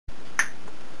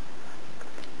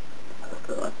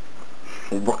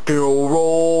Rock and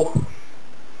roll.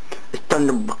 It's time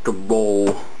to rock and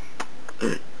roll.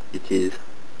 It is.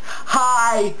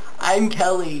 Hi, I'm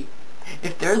Kelly.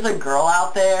 If there's a girl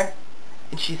out there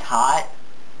and she's hot,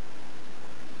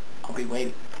 I'll be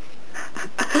waiting.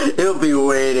 He'll be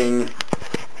waiting.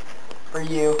 For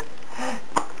you.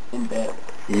 In bed.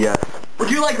 Yes. Would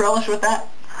you like relish with that?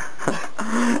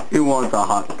 He wants a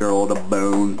hot girl to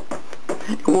bone.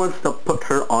 He wants to put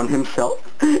her on himself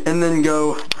and then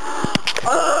go,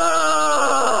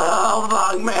 oh,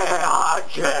 fuck me, hot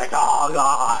chick, oh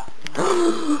god.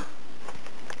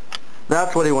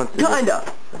 That's what he wants to do. Kinda.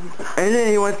 And then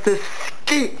he wants to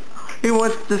skeet. He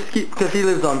wants to skeet because he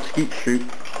lives on Skeet Street.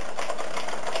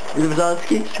 He lives on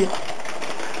Skeet Street.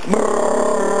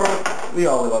 We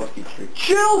all live on Skeet Street.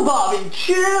 Chill, Bobby,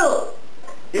 chill!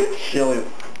 You chill, you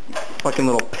fucking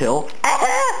little pill.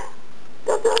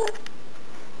 Don't do it.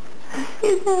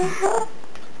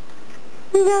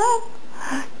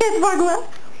 It's Parkway.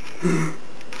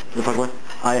 The Parkway.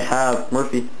 I have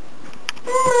Murphy.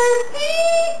 Murphy!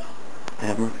 I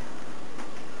have Murphy.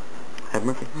 I have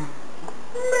Murphy.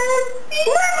 Murphy!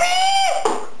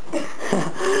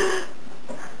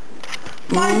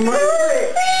 My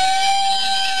Murphy!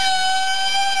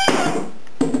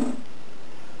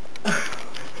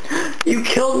 You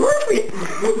killed Murphy!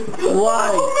 Why?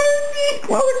 Oh, Murphy!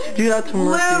 Why would you do that to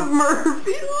Murphy? Live,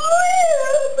 Murphy,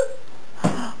 live!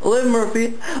 Live,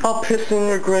 Murphy. I'll piss in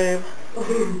your grave.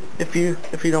 If you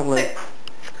don't live.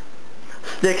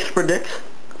 Sticks for dicks.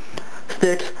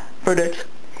 Sticks for dicks.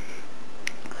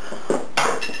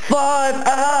 5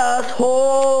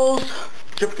 assholes.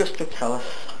 Jupiter Callus.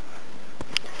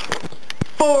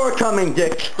 4 coming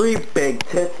dicks. 3 big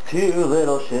tits. 2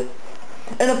 little shits.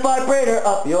 And a vibrator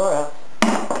up your ass.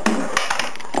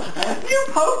 You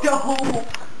poked a hole!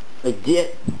 I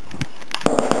did.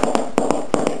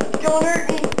 Don't hurt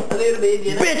me! A little bit,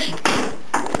 you know? Bitch!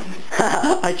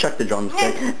 I chucked the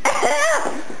drumstick.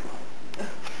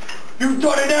 You've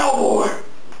done it now, boy!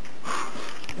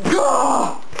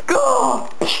 Go! Go!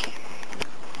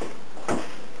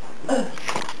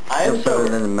 I am You're better sober.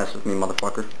 than to mess with me,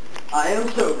 motherfucker. I am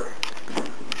sober.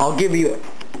 I'll give you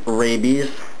rabies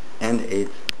and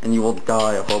AIDS, and you will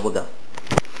die a horrible death.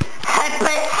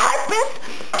 Herpes! Herpes!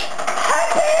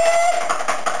 Herpes!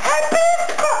 Herpes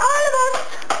for all of us!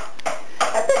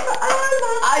 Herpes for all of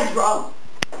us! I drum.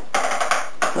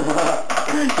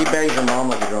 He bangs your mom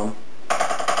like a drum.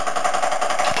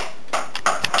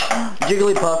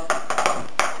 Jigglypuff.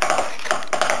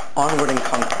 Onward and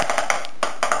conquer.